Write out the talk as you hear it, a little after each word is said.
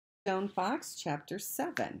Stone Fox, Chapter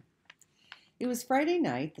 7. It was Friday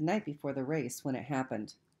night, the night before the race, when it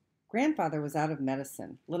happened. Grandfather was out of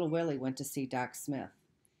medicine. Little Willie went to see Doc Smith.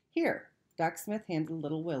 Here, Doc Smith handed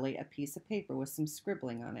Little Willie a piece of paper with some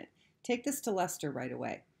scribbling on it. Take this to Lester right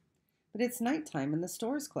away. But it's nighttime and the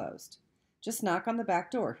store's closed. Just knock on the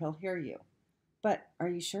back door. He'll hear you. But are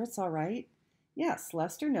you sure it's all right? Yes,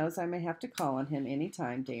 Lester knows I may have to call on him any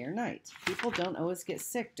time, day or night. People don't always get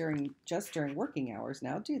sick just during working hours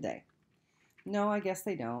now, do they? No, I guess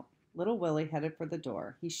they don't. Little Willie headed for the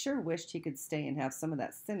door. He sure wished he could stay and have some of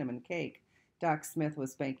that cinnamon cake Doc Smith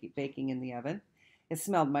was baking in the oven. It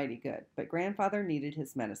smelled mighty good, but Grandfather needed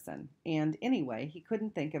his medicine, and anyway, he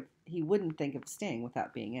wouldn't think of staying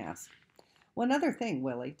without being asked. One other thing,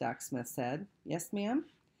 Willie, Doc Smith said. Yes, ma'am?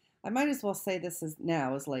 I might as well say this as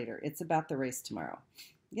now as later. It's about the race tomorrow.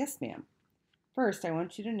 Yes, ma'am. First, I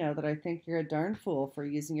want you to know that I think you're a darn fool for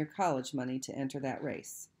using your college money to enter that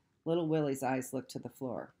race. Little Willie's eyes looked to the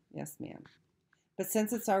floor. Yes, ma'am. But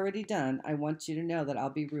since it's already done, I want you to know that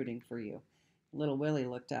I'll be rooting for you. Little Willie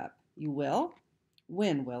looked up. You will?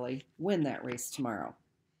 Win, Willie. Win that race tomorrow.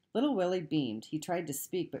 Little Willie beamed. He tried to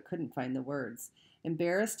speak but couldn't find the words.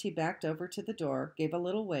 Embarrassed, he backed over to the door, gave a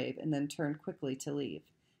little wave, and then turned quickly to leave.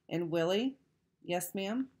 And Willie? Yes,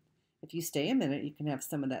 ma'am? If you stay a minute, you can have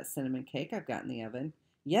some of that cinnamon cake I've got in the oven.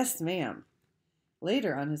 Yes, ma'am.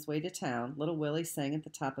 Later, on his way to town, Little Willie sang at the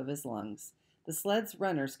top of his lungs. The sled's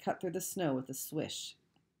runners cut through the snow with a swish.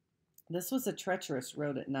 This was a treacherous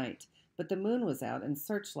road at night, but the moon was out and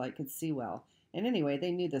Searchlight could see well, and anyway,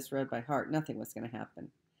 they knew this road by heart. Nothing was going to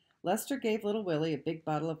happen. Lester gave Little Willie a big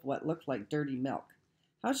bottle of what looked like dirty milk.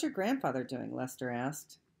 How's your grandfather doing? Lester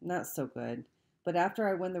asked. Not so good. But after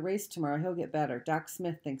I win the race tomorrow, he'll get better. Doc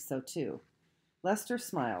Smith thinks so, too. Lester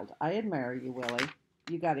smiled. I admire you, Willie.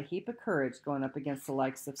 You got a heap of courage going up against the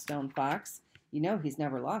likes of Stone Fox. You know he's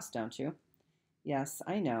never lost, don't you? Yes,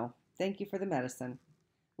 I know. Thank you for the medicine.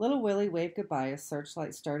 Little Willie waved goodbye as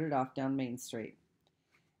Searchlight started off down Main Street.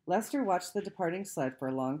 Lester watched the departing sled for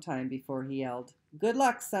a long time before he yelled, Good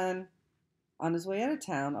luck, son! On his way out of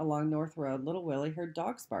town along North Road, Little Willie heard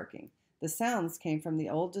dogs barking. The sounds came from the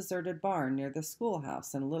old deserted barn near the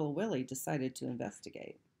schoolhouse, and Little Willie decided to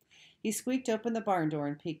investigate. He squeaked open the barn door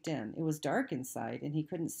and peeked in. It was dark inside, and he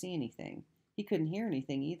couldn't see anything. He couldn't hear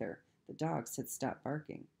anything either. The dogs had stopped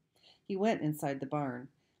barking. He went inside the barn.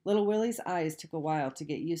 Little Willie's eyes took a while to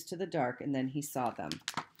get used to the dark, and then he saw them.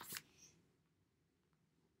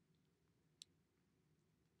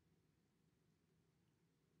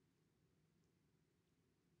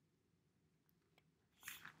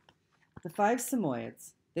 The five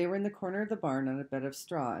Samoyeds. They were in the corner of the barn on a bed of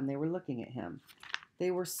straw, and they were looking at him.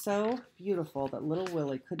 They were so beautiful that Little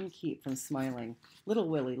Willie couldn't keep from smiling. Little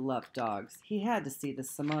Willie loved dogs. He had to see the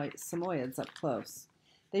Samoyeds up close.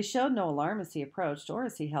 They showed no alarm as he approached or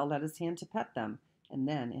as he held out his hand to pet them. And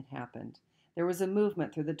then it happened. There was a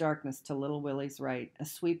movement through the darkness to Little Willie's right, a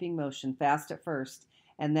sweeping motion, fast at first,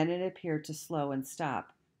 and then it appeared to slow and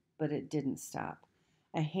stop. But it didn't stop.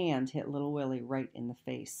 A hand hit Little Willie right in the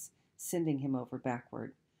face, sending him over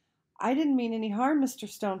backward. I didn't mean any harm, Mr.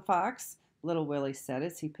 Stone Fox, Little Willie said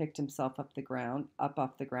as he picked himself up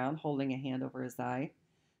off the ground, holding a hand over his eye.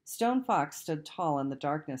 Stone Fox stood tall in the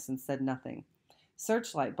darkness and said nothing.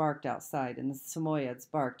 Searchlight barked outside, and the Samoyeds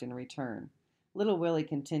barked in return. Little Willie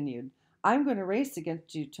continued, I'm going to race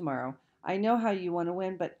against you tomorrow. I know how you want to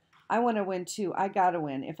win, but I want to win too. I got to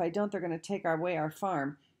win. If I don't, they're going to take away our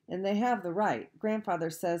farm. And they have the right. Grandfather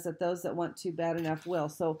says that those that want to bad enough will,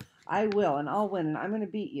 so I will, and I'll win, and I'm going to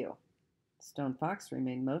beat you. Stone Fox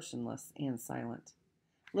remained motionless and silent.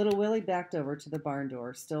 Little Willie backed over to the barn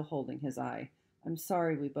door, still holding his eye. I'm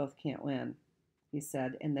sorry we both can't win, he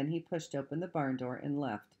said, and then he pushed open the barn door and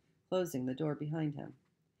left, closing the door behind him.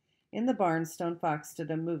 In the barn, Stone Fox stood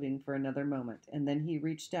unmoving for another moment, and then he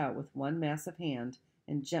reached out with one massive hand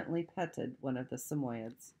and gently petted one of the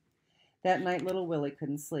Samoyeds. That night, Little Willie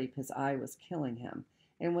couldn't sleep. His eye was killing him.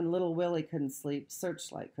 And when Little Willie couldn't sleep,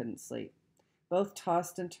 Searchlight couldn't sleep. Both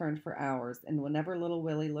tossed and turned for hours, and whenever Little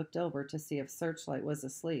Willie looked over to see if Searchlight was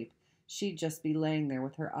asleep, she'd just be laying there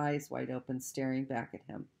with her eyes wide open, staring back at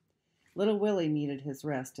him. Little Willie needed his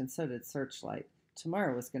rest, and so did Searchlight.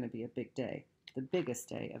 Tomorrow was going to be a big day, the biggest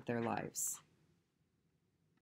day of their lives.